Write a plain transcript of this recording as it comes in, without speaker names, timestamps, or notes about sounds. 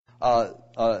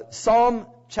Psalm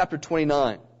chapter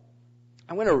 29.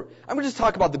 I'm going to just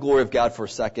talk about the glory of God for a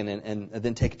second and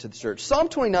then take it to the church. Psalm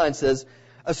 29 says,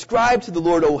 "Ascribe to the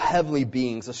Lord, O heavenly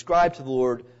beings. Ascribe to the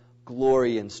Lord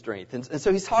glory and strength." And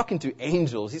so he's talking to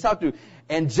angels. He's talking to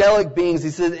angelic beings. He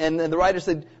said, and the writer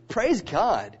said, praise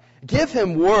God. Give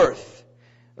Him worth.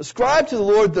 Ascribe to the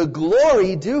Lord the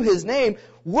glory due His name.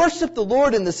 Worship the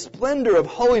Lord in the splendor of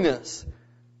holiness.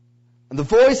 And the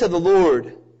voice of the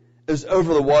Lord is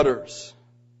over the waters.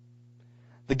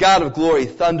 The God of glory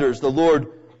thunders, the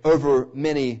Lord over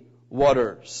many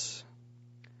waters.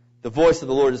 The voice of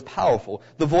the Lord is powerful.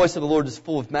 The voice of the Lord is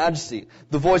full of majesty.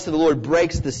 The voice of the Lord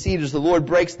breaks the cedars. The Lord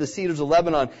breaks the cedars of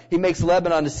Lebanon. He makes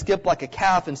Lebanon to skip like a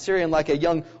calf and Syrian like a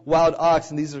young wild ox.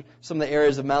 And these are some of the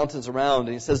areas of mountains around.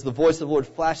 And he says, the voice of the Lord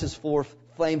flashes forth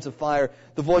flames of fire.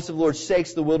 The voice of the Lord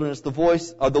shakes the wilderness. The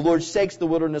Lord shakes the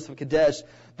wilderness of Kadesh.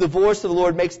 The voice of the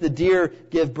Lord makes the deer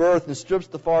give birth and strips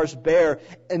the forest bare.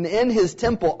 And in His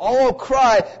temple all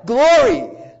cry,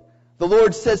 glory! The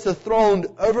Lord sits enthroned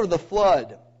over the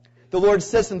flood. The Lord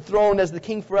sits enthroned as the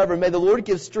King forever. May the Lord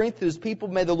give strength to His people.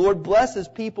 May the Lord bless His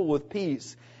people with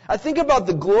peace. I think about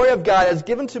the glory of God as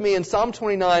given to me in Psalm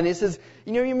 29. He says,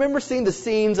 you remember seeing the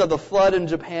scenes of the flood in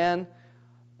Japan?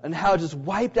 And how it just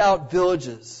wiped out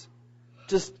villages.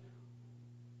 Just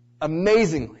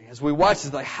amazingly. As we watch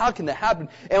this, like, how can that happen?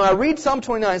 And when I read Psalm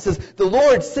 29, it says, the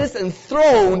Lord sits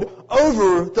enthroned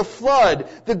over the flood.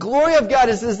 The glory of God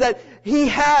is that He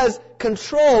has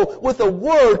control with a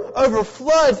word over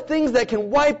floods, things that can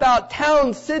wipe out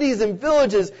towns, cities, and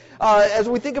villages. As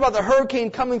we think about the hurricane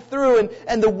coming through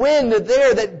and the wind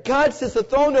there, that God sits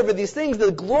enthroned over these things.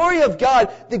 The glory of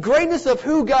God, the greatness of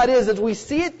who God is, as we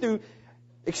see it through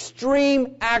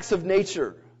extreme acts of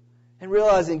nature. And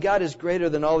realizing God is greater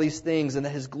than all these things and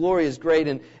that His glory is great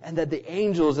and that the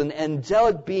angels and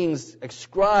angelic beings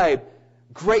ascribe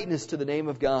greatness to the name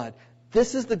of God.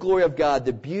 This is the glory of God,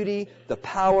 the beauty, the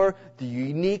power, the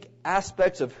unique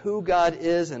aspects of who God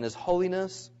is and His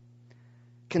holiness.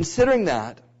 Considering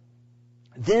that,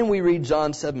 then we read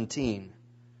John 17,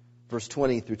 verse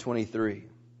 20 through 23,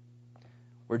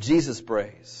 where Jesus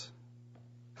prays.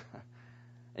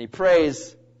 And He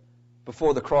prays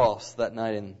before the cross that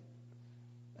night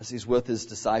as He's with His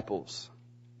disciples.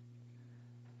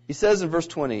 He says in verse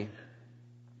 20,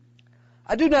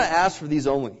 I do not ask for these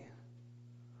only,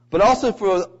 but also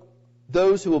for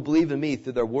those who will believe in Me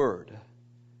through their word,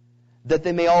 that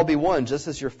they may all be one, just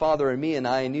as Your Father in Me and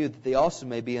I in You, that they also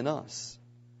may be in us,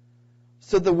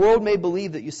 so the world may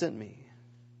believe that You sent Me.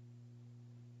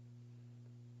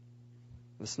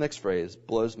 This next phrase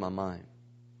blows my mind.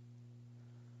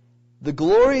 The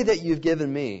glory that You've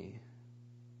given Me,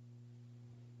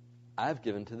 I've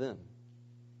given to them.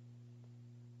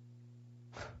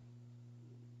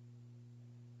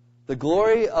 The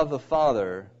glory of the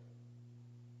Father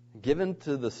given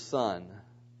to the Son,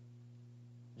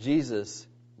 Jesus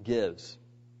gives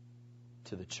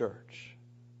to the church.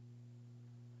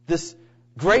 This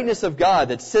greatness of God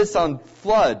that sits on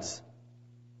floods,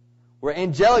 where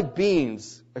angelic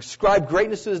beings ascribe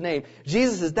greatness to His name.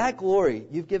 Jesus says, that glory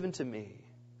you've given to Me,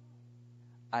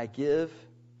 I give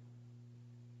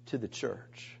to the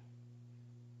church.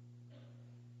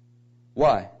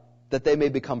 Why? That they may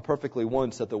become perfectly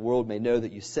one, so that the world may know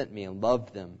that You sent Me and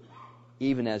loved them,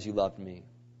 even as You loved Me.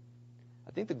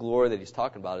 I think the glory that he's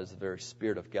talking about is the very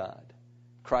Spirit of God.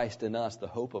 Christ in us, the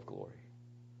hope of glory.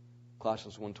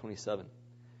 Colossians 1:27.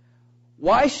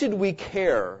 Why should we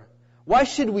care? Why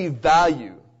should we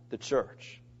value the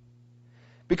church?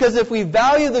 Because if we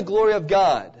value the glory of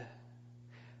God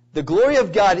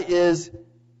is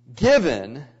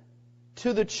given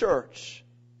to the church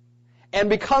and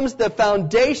becomes the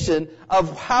foundation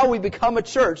of how we become a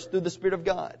church through the Spirit of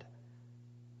God.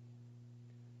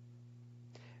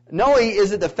 Not only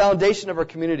is it the foundation of our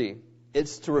community,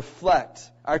 it's to reflect,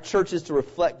 our church is to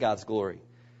reflect God's glory.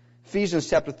 Ephesians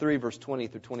chapter 3, verse 20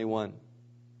 through 21.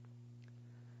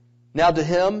 Now to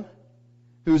Him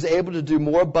who is able to do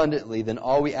more abundantly than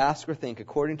all we ask or think,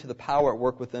 according to the power at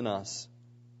work within us.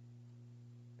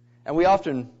 And we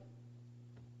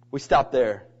stop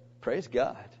there. Praise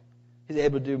God. He's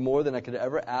able to do more than I could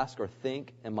ever ask or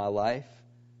think in my life.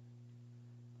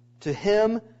 To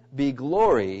Him be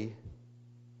glory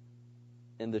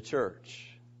in the church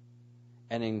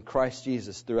and in Christ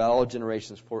Jesus throughout all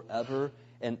generations, forever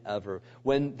and ever.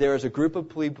 When there is a group of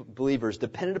believers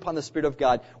dependent upon the Spirit of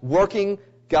God, working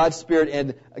God's Spirit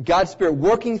and God's Spirit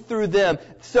working through them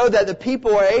so that the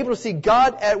people are able to see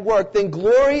God at work, then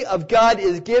glory of God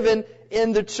is given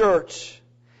in the church.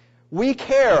 We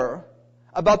care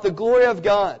about the glory of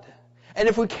God. And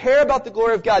if we care about the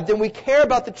glory of God, then we care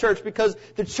about the church because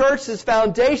the church's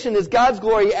foundation is God's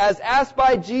glory as asked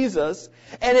by Jesus,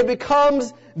 and it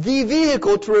becomes the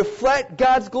vehicle to reflect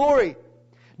God's glory.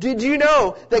 Did you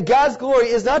know that God's glory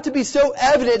is not to be so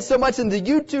evident so much in the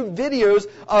YouTube videos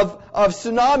of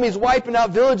tsunamis wiping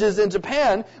out villages in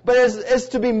Japan, but is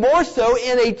to be more so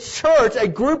in a church, a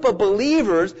group of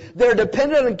believers that are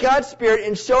dependent on God's Spirit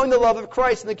and showing the love of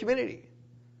Christ in the community?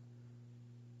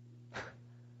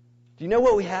 Do you know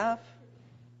what we have?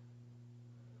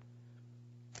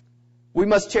 We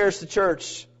must cherish the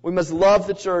church. We must love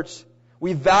the church.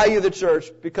 We value the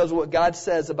church because of what God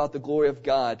says about the glory of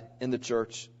God in the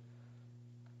church.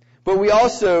 But we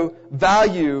also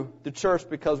value the church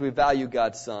because we value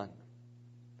God's Son.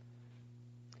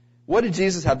 What did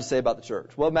Jesus have to say about the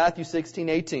church? Well, Matthew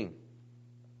 16:18.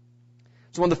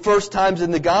 It's one of the first times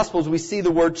in the Gospels we see the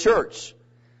word church.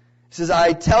 He says,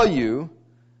 I tell you,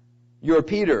 you're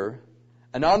Peter,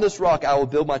 and on this rock I will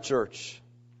build my church,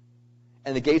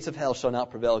 and the gates of hell shall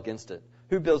not prevail against it.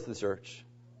 Who builds the church?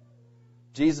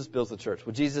 Jesus builds the church.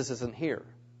 Well, Jesus isn't here.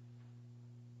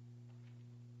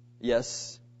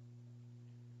 Yes,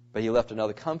 but He left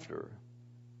another comforter,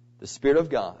 the Spirit of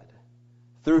God,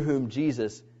 through whom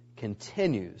Jesus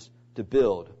continues to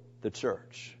build the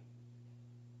church.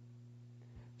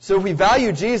 So if we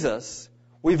value Jesus,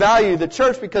 we value the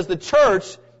church because the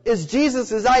church is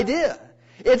Jesus' idea.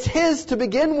 It's His to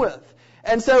begin with.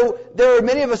 And so there are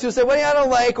many of us who say, well, I don't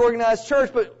like organized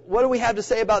church, but what do we have to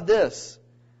say about this?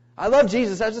 I love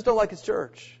Jesus, I just don't like His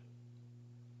church.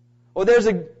 Well, there's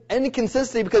an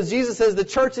inconsistency because Jesus says the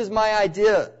church is my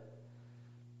idea.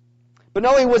 But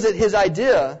not only was it His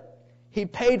idea, He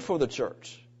paid for the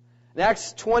church. In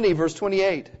Acts 20, verse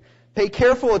 28, pay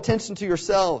careful attention to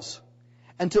yourselves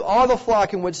and to all the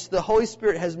flock in which the Holy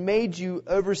Spirit has made you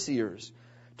overseers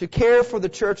to care for the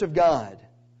church of God,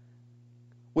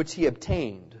 which He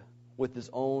obtained with His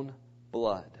own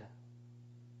blood.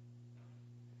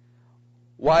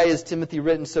 Why is Timothy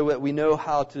written? So that we know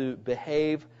how to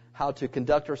behave, how to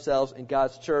conduct ourselves in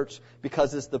God's church,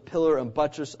 because it's the pillar and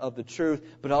buttress of the truth,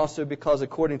 but also because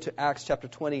according to Acts chapter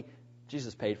 20,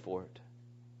 Jesus paid for it.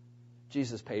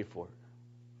 Jesus paid for it.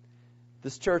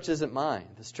 This church isn't mine.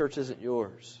 This church isn't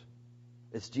yours.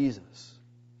 It's Jesus.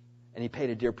 And He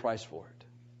paid a dear price for it.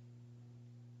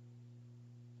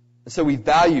 And so we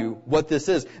value what this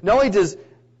is. Not only does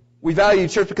we value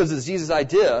church because it's Jesus'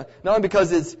 idea, not only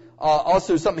because it's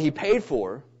also something He paid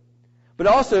for, but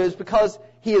also it's because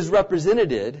He is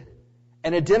represented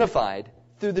and identified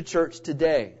through the church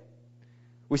today.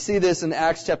 We see this in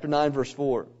Acts chapter 9, verse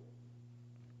 4.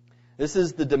 This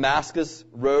is the Damascus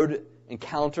Road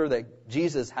encounter that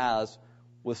Jesus has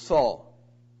with Saul.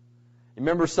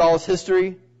 Remember Saul's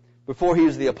history? Before he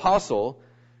was the apostle,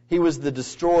 he was the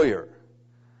destroyer.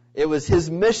 It was his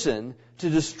mission to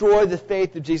destroy the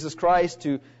faith of Jesus Christ.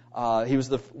 He was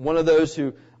one of those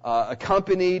who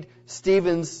accompanied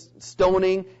Stephen's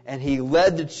stoning, and he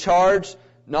led the charge,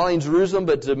 not only in Jerusalem,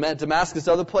 but Damascus,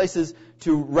 other places,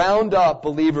 to round up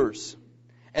believers.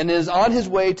 And is on his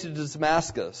way to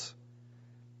Damascus.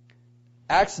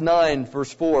 Acts 9,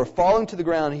 verse 4, falling to the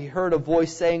ground, he heard a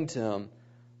voice saying to him,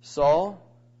 Saul,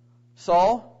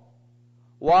 Saul,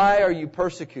 why are you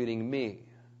persecuting me?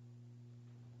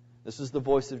 This is the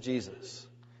voice of Jesus.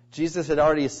 Jesus had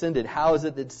already ascended. How is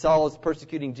it that Saul is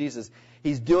persecuting Jesus?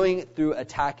 He's doing it through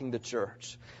attacking the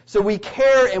church. So we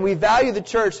care and we value the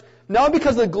church, not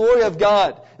because of the glory of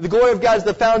God. The glory of God is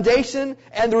the foundation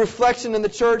and the reflection in the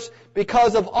church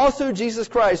because of also Jesus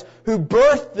Christ, who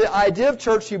birthed the idea of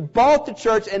church, who bought the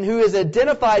church, and who is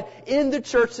identified in the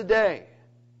church today.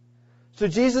 So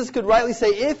Jesus could rightly say,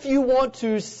 if you want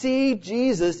to see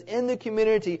Jesus in the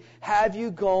community, have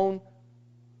you gone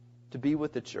to be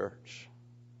with the church?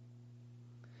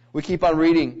 We keep on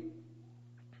reading.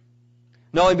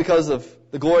 Not only because of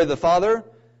the glory of the Father,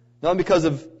 not only because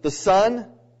of the Son,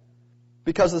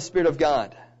 because of the Spirit of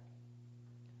God.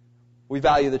 We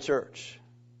value the church.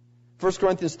 1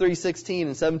 Corinthians 3:16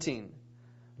 and 17.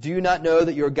 Do you not know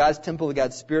that you are God's temple, and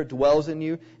God's Spirit dwells in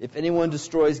you? If anyone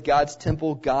destroys God's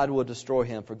temple, God will destroy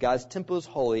him. For God's temple is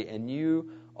holy, and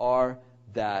you are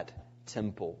that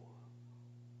temple.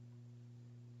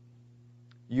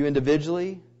 You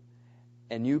individually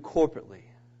and you corporately.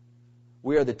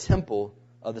 We are the temple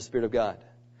of the Spirit of God.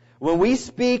 When we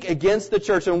speak against the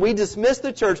church, when we dismiss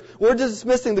the church, we're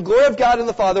dismissing the glory of God and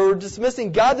the Father, we're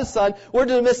dismissing God the Son, we're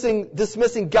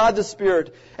dismissing God the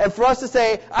Spirit. And for us to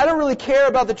say, I don't really care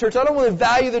about the church, I don't really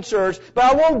value the church, but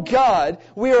I want God,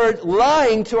 we are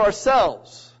lying to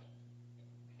ourselves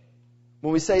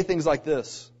when we say things like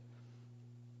this.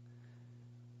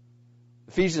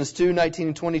 Ephesians 2:19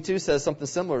 and 22 says something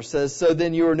similar. It says, "So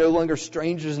then you are no longer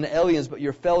strangers and aliens, but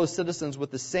your fellow citizens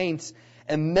with the saints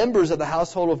and members of the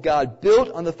household of God, built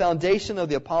on the foundation of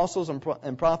the apostles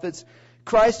and prophets,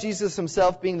 Christ Jesus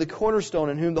himself being the cornerstone,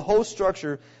 in whom the whole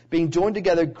structure, being joined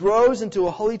together, grows into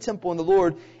a holy temple in the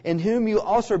Lord, in whom you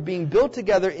also are being built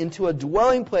together into a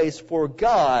dwelling place for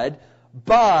God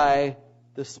by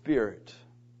the Spirit."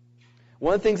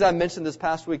 One of the things I mentioned this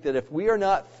past week, that if we are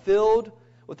not filled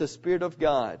with the Spirit of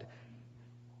God,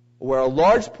 where a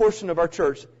large portion of our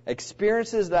church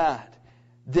experiences that,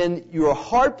 then you are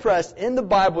hard-pressed in the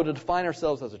Bible to define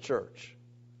ourselves as a church.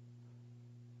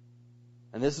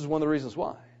 And this is one of the reasons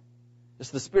why.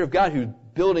 It's the Spirit of God who's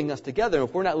building us together. And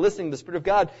if we're not listening to the Spirit of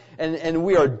God and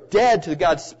we are dead to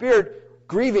God's Spirit,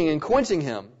 grieving and quenching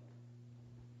Him,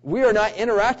 we are not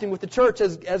interacting with the church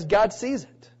as God sees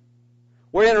it.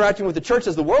 We're interacting with the church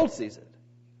as the world sees it.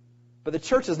 But the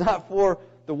church is not for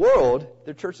the world.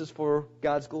 The church is for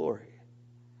God's glory.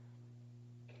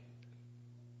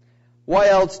 Why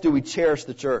else do we cherish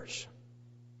the church?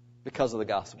 Because of the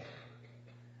gospel.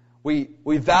 We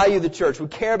value the church. We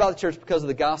care about the church because of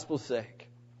the gospel's sake.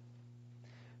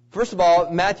 First of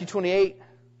all, Matthew 28,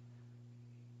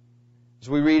 as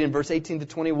we read in verse 18 to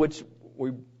 20, which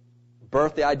we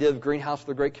birthed the idea of the greenhouse for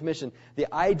the Great Commission.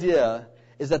 The idea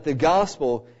is that the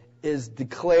gospel is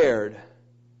declared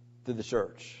through the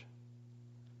church.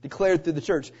 Declared through the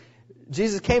church.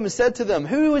 Jesus came and said to them,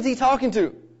 who is He talking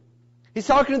to? He's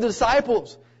talking to the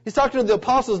disciples. He's talking to the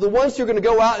apostles, the ones who are going to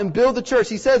go out and build the church.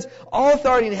 He says, all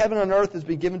authority in heaven and on earth has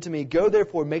been given to me. Go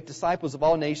therefore, make disciples of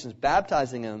all nations,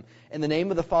 baptizing them in the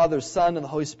name of the Father, Son, and the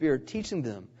Holy Spirit, teaching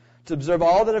them to observe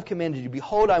all that I've commanded you.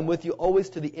 Behold, I'm with you always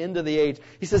to the end of the age.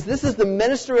 He says, this is the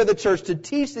ministry of the church, to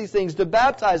teach these things, to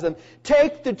baptize them.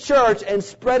 Take the church and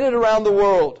spread it around the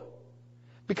world.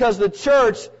 Because the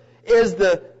church is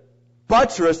the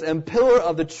buttress and pillar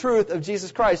of the truth of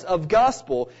Jesus Christ, of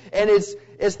gospel. And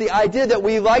it's the idea that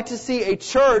we like to see a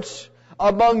church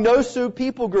among no-Sue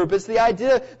people group. It's the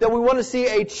idea that we want to see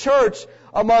a church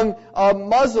among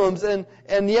Muslims and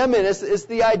Yemen. It's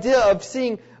the idea of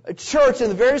seeing a church in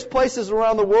the various places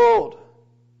around the world.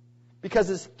 Because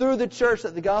it's through the church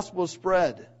that the gospel is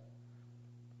spread.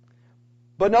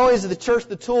 But not only is the church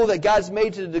the tool that God's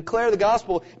made to declare the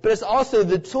gospel, but it's also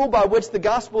the tool by which the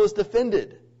gospel is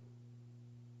defended.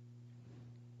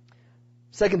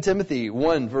 2 Timothy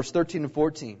 1, verse 13 and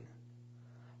 14.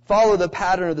 Follow the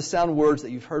pattern of the sound words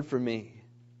that you've heard from me,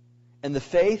 and the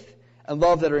faith and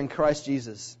love that are in Christ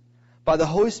Jesus, by the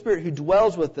Holy Spirit who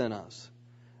dwells within us.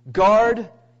 Guard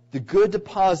the good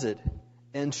deposit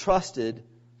entrusted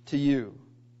to you.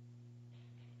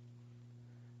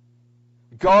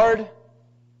 Guard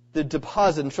the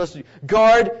deposit entrusted to you.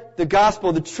 Guard the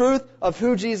gospel, the truth of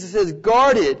who Jesus is.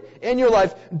 Guard it in your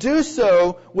life. Do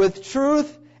so with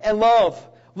truth and love.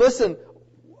 Listen,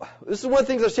 this is one of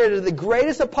the things I've shared. The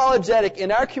greatest apologetic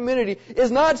in our community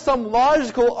is not some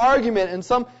logical argument and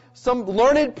some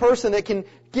learned person that can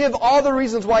give all the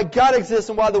reasons why God exists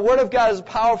and why the Word of God is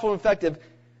powerful and effective.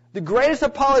 The greatest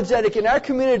apologetic in our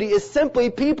community is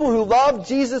simply people who love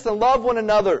Jesus and love one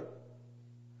another.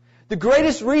 The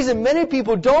greatest reason many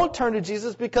people don't turn to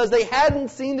Jesus is because they hadn't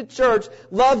seen the church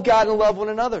love God and love one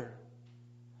another.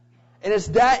 And it's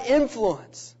that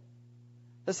influence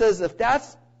that says, if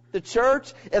that's the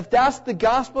church, if that's the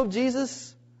gospel of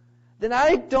Jesus, then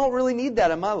I don't really need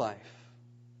that in my life.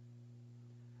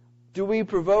 Do we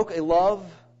provoke a love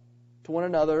to one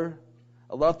another,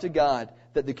 a love to God,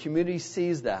 that the community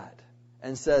sees that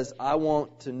and says, I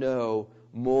want to know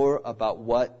more about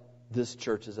what this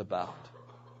church is about?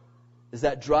 Is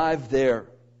that drive there?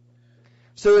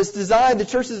 So it's designed, the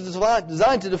church is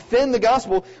designed to defend the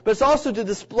gospel, but it's also to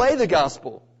display the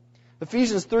gospel.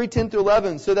 Ephesians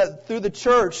 3:10-11, so that through the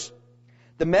church,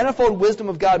 the manifold wisdom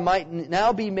of God might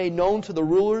now be made known to the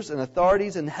rulers and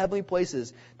authorities in heavenly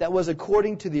places, that was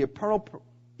according to the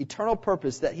eternal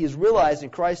purpose that He has realized in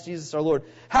Christ Jesus our Lord.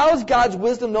 How is God's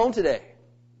wisdom known today?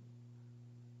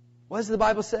 What does the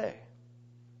Bible say?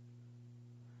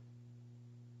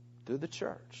 Through the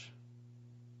church.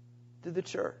 Through the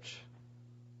church.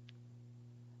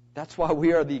 That's why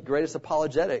we are the greatest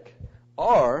apologetic.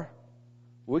 Or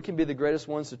we can be the greatest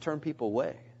ones to turn people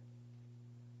away.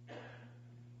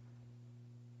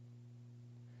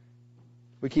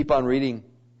 We keep on reading.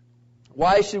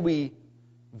 Why should we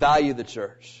value the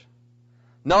church?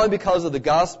 Not only because of the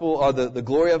gospel or the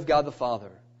glory of God the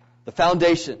Father, the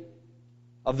foundation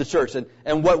of the church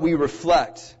and what we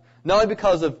reflect. Not only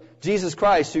because of Jesus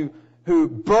Christ who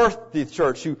birthed the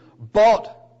church, who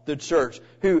bought the church,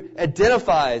 who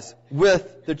identifies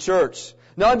with the church.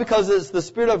 Not only because it's the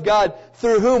Spirit of God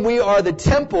through whom we are the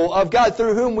temple of God,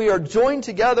 through whom we are joined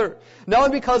together. Not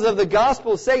only because of the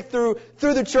gospel's sake, through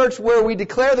the church where we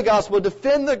declare the gospel,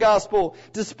 defend the gospel,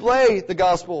 display the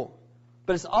gospel.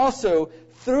 But it's also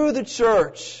through the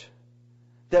church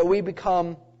that we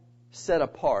become set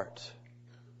apart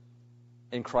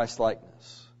in Christ's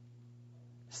likeness.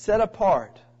 Set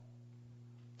apart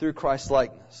through Christ's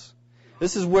likeness.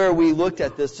 This is where we looked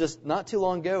at this just not too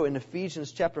long ago in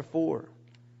Ephesians chapter 4.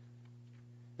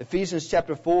 Ephesians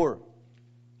chapter 4.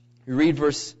 You read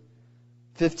verse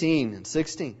 15 and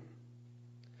 16.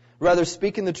 Rather,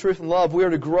 speaking the truth in love, we are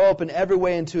to grow up in every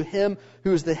way into Him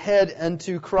who is the head,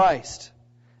 unto Christ.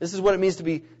 This is what it means to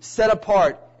be set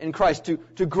apart in Christ,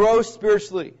 to grow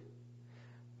spiritually.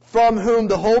 From whom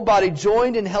the whole body,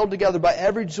 joined and held together by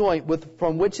every joint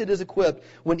from which it is equipped,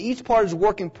 when each part is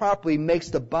working properly, makes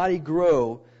the body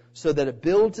grow so that it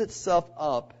builds itself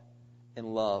up in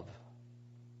love.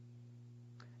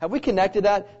 Have we connected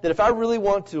that? That if I really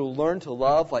want to learn to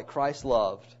love like Christ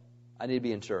loved, I need to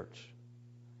be in church.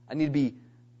 I need to be,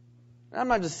 I'm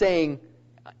not just saying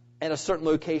at a certain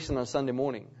location on Sunday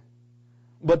morning,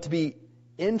 but to be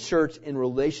in church in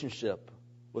relationship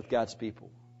with God's people,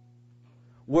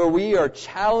 where we are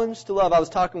challenged to love. I was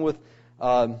talking with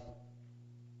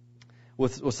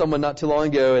someone not too long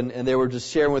ago, and they were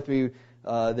just sharing with me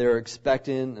they were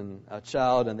expecting and a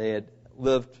child, and they had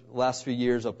lived the last few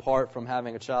years apart from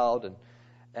having a child,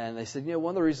 and they said,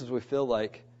 one of the reasons we feel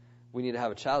like we need to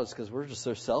have a child is because we're just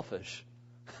so selfish.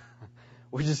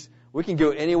 We can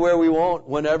go anywhere we want,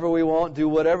 whenever we want, do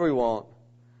whatever we want.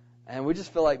 And we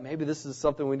just feel like maybe this is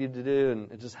something we need to do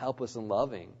and just help us in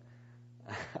loving.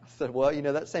 I said, well,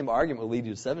 that same argument will lead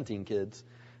you to 17 kids.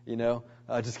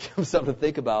 Just give them something to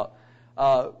think about.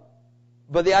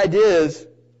 But the idea is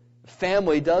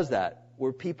family does that,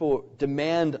 where people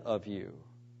demand of you.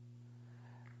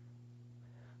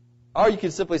 Or you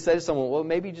can simply say to someone, well,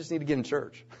 maybe you just need to get in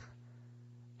church.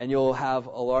 And you'll have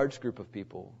a large group of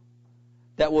people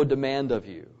that will demand of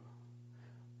you,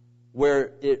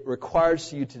 where it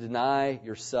requires you to deny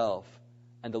yourself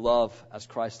and to love as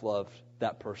Christ loved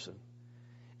that person.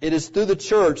 It is through the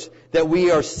church that we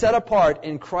are set apart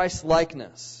in Christ's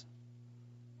likeness.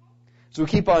 So we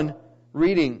keep on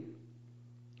reading.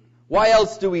 Why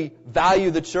else do we value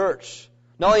the church?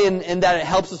 Not only in that it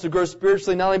helps us to grow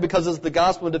spiritually, not only because it's the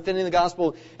gospel and defending the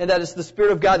gospel, and that it's the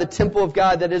Spirit of God, the temple of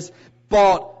God that is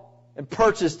bought and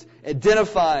purchased,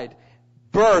 identified,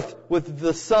 birth with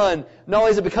the Son. Not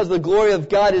only is it because the glory of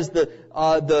God is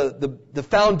the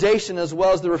foundation as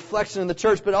well as the reflection in the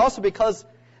church, but also because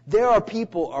there are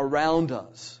people around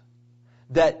us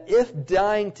that if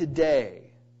dying today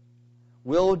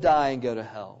will die and go to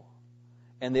hell.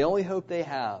 And the only hope they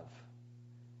have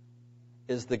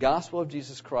is the gospel of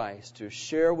Jesus Christ to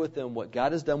share with them what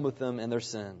God has done with them and their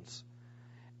sins.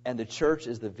 And the church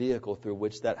is the vehicle through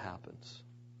which that happens.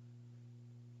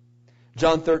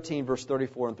 John 13, verse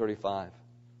 34 and 35.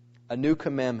 A new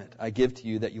commandment I give to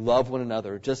you, that you love one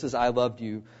another, just as I loved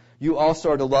you. You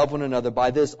also are to love one another.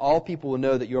 By this, all people will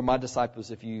know that you are my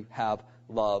disciples if you have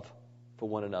love for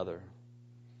one another.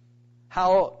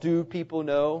 How do people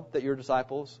know that you're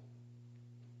disciples?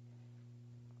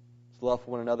 It's love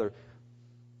for one another.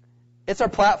 It's our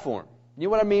platform. You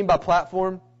know what I mean by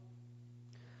platform?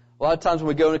 A lot of times when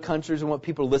we go into countries and want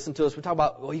people to listen to us, we talk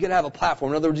about, you got to have a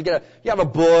platform. In other words, you have a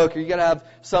book, or you got to have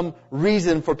some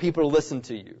reason for people to listen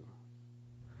to you.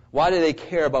 Why do they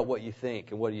care about what you think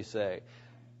and what you say?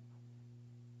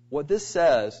 What this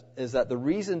says is that the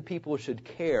reason people should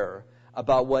care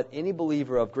about what any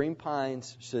believer of Green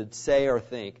Pines should say or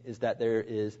think is that there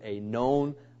is a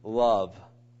known love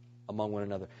among one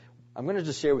another. I'm going to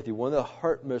just share with you one of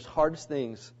the most hardest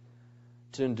things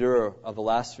to endure of the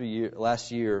last few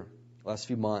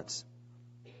months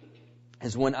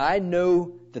is when I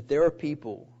know that there are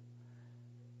people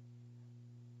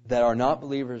that are not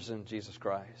believers in Jesus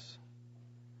Christ.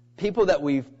 People that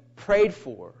we've prayed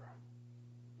for,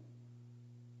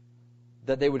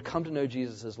 that they would come to know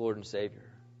Jesus as Lord and Savior.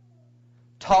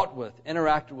 Taught with,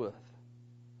 interacted with.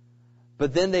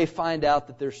 But then they find out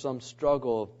that there's some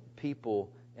struggle of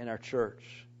people in our church,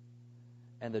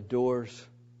 and the doors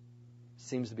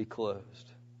seems to be closed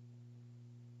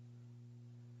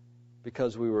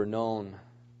because we were known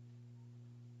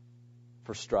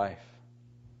for strife.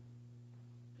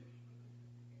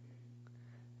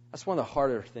 That's one of the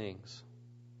harder things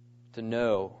to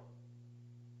know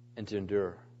and to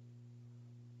endure.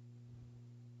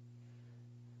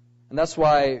 And that's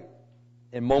why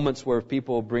in moments where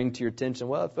people bring to your attention,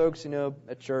 well, folks,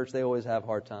 at church they always have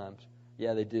hard times.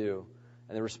 Yeah, they do.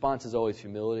 And the response is always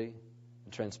humility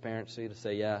and transparency to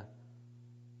say, yeah,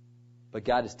 But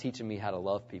God is teaching me how to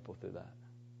love people through that.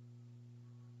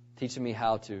 Teaching me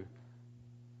how to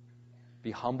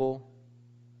be humble.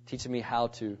 Teaching me how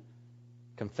to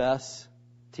confess.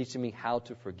 Teaching me how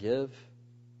to forgive.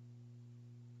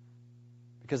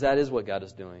 Because that is what God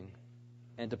is doing.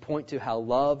 And to point to how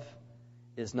love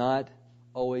is not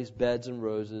always beds and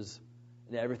roses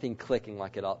and everything clicking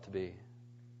like it ought to be.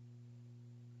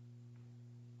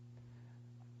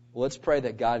 Well, let's pray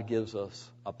that God gives us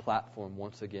a platform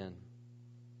once again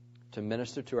to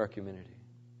minister to our community.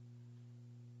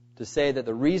 To say that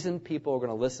the reason people are going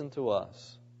to listen to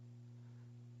us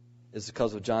is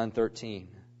because of John 13.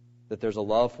 That there's a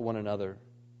love for one another.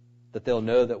 That they'll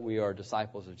know that we are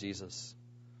disciples of Jesus.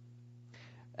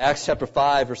 Acts chapter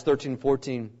 5, verse 13 and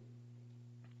 14.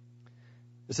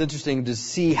 It's interesting to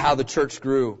see how the church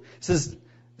grew. It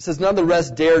says, none of the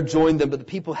rest dared join them, but the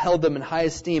people held them in high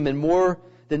esteem, and more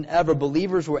than ever,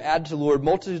 believers were added to the Lord,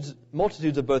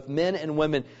 multitudes of both men and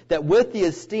women, that with the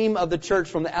esteem of the church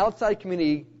from the outside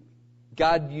community,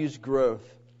 God used growth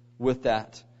with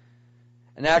that.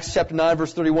 In Acts chapter 9,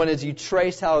 verse 31, as you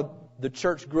trace how the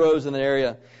church grows in an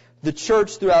area, the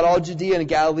church throughout all Judea and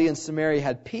Galilee and Samaria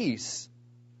had peace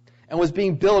and was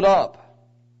being built up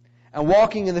and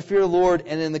walking in the fear of the Lord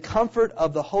and in the comfort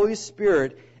of the Holy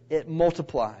Spirit, it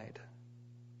multiplied.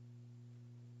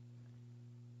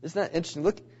 Isn't that interesting?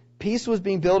 Look, peace was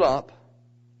being built up.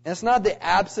 And it's not the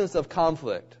absence of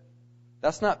conflict.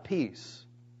 That's not peace.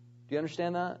 Do you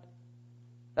understand that?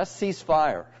 That's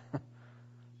ceasefire.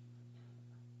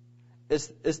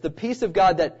 It's the peace of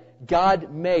God that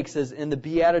God makes as in the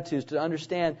Beatitudes to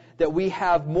understand that we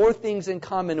have more things in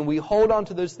common and we hold on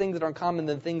to those things that are in common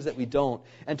than things that we don't.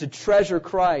 And to treasure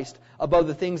Christ above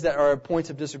the things that are points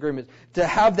of disagreement. To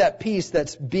have that peace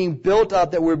that's being built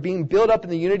up, that we're being built up in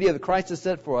the unity of the Christ has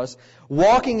sent for us.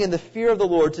 Walking in the fear of the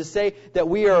Lord, to say that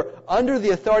we are under the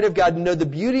authority of God, to know the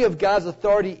beauty of God's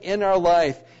authority in our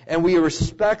life. And we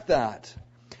respect that.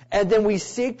 And then we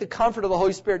seek the comfort of the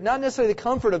Holy Spirit. Not necessarily the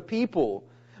comfort of people,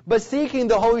 but seeking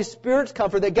the Holy Spirit's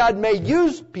comfort that God may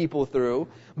use people through,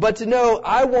 but to know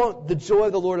I want the joy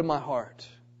of the Lord in my heart.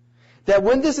 That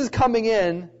when this is coming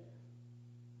in,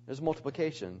 there's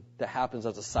multiplication that happens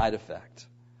as a side effect.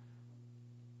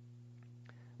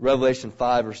 Revelation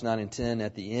 5, verse 9 and 10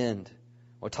 at the end,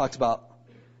 where it talks about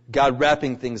God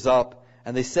wrapping things up.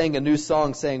 And they sang a new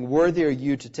song saying, worthy are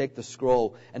you to take the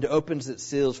scroll and to open its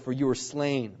seals, for you were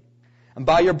slain. And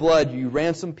by your blood you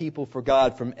ransomed people for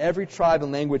God from every tribe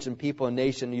and language and people and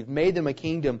nation. You've made them a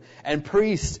kingdom and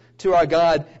priests to our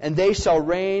God, and they shall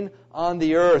reign on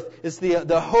the earth. It's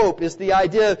the hope, it's the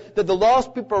idea that the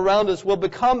lost people around us will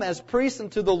become as priests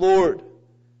unto the Lord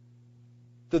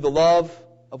through the love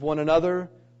of one another,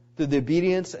 through the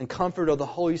obedience and comfort of the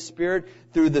Holy Spirit,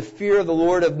 through the fear of the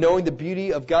Lord, of knowing the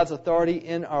beauty of God's authority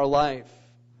in our life.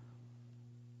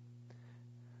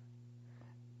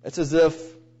 It's as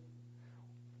if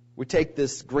we take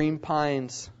this Green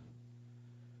Pines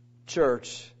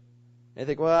church and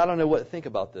think, well, I don't know what to think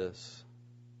about this.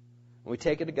 And we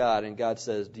take it to God, and God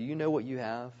says, do you know what you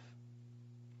have?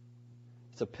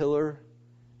 It's a pillar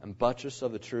and buttress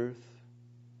of the truth.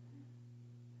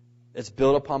 It's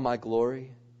built upon my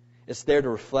glory. It's there to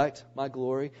reflect my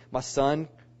glory. My son,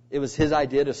 it was his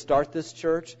idea to start this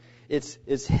church. It's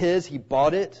his. He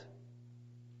bought it.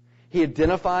 He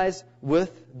identifies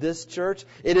with this church.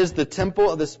 It is the temple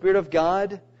of the Spirit of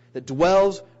God that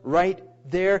dwells right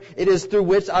there. It is through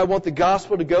which I want the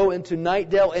gospel to go into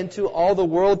Knightdale, into all the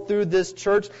world through this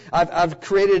church. I've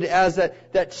created as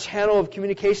that channel of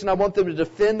communication. I want them to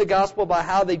defend the gospel by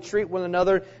how they treat one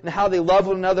another and how they love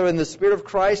one another in the Spirit of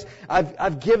Christ.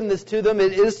 I've given this to them.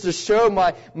 It is to show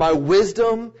my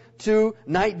wisdom to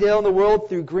Knightdale and the world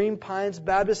through Green Pines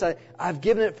Baptist. I've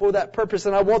given it for that purpose,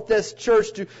 and I want this church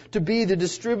to be the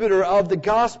distributor of the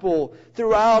gospel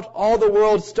throughout all the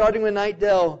world, starting with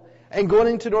Knightdale and going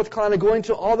into North Carolina, going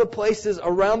to all the places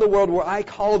around the world where I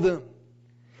call them.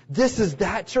 This is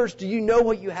that church. Do you know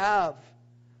what you have?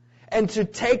 And to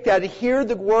take that, to hear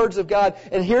the words of God,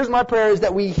 and here's my prayer, is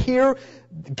that we hear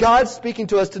God speaking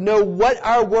to us to know what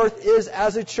our worth is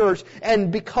as a church.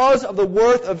 And because of the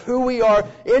worth of who we are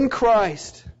in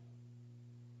Christ,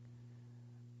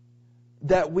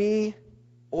 that we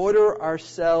order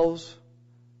ourselves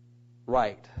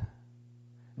right.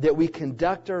 That we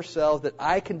conduct ourselves, that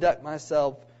I conduct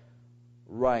myself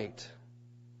right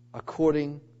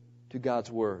according to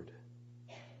God's Word.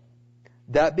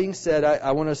 That being said,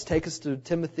 I want to take us to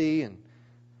Timothy and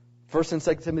 1 and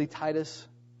 2 Timothy, Titus.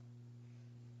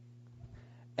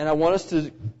 And I want us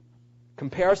to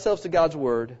compare ourselves to God's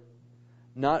Word,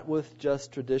 not with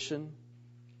just tradition,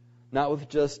 not with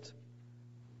just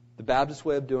the Baptist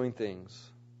way of doing things.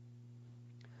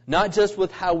 Not just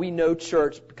with how we know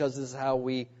church, because this is how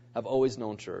we have always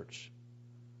known church.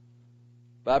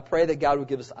 But I pray that God would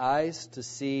give us eyes to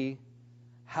see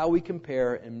how we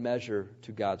compare and measure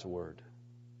to God's Word.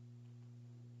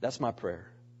 That's my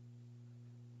prayer.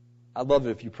 I'd love it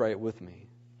if you pray it with me.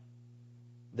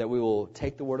 That we will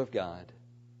take the Word of God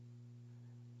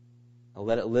and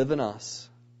let it live in us,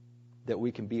 that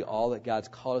we can be all that God's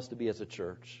called us to be as a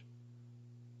church,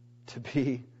 to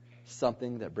be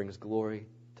something that brings glory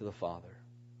to the Father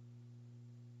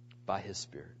by His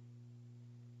Spirit.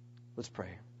 Let's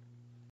pray.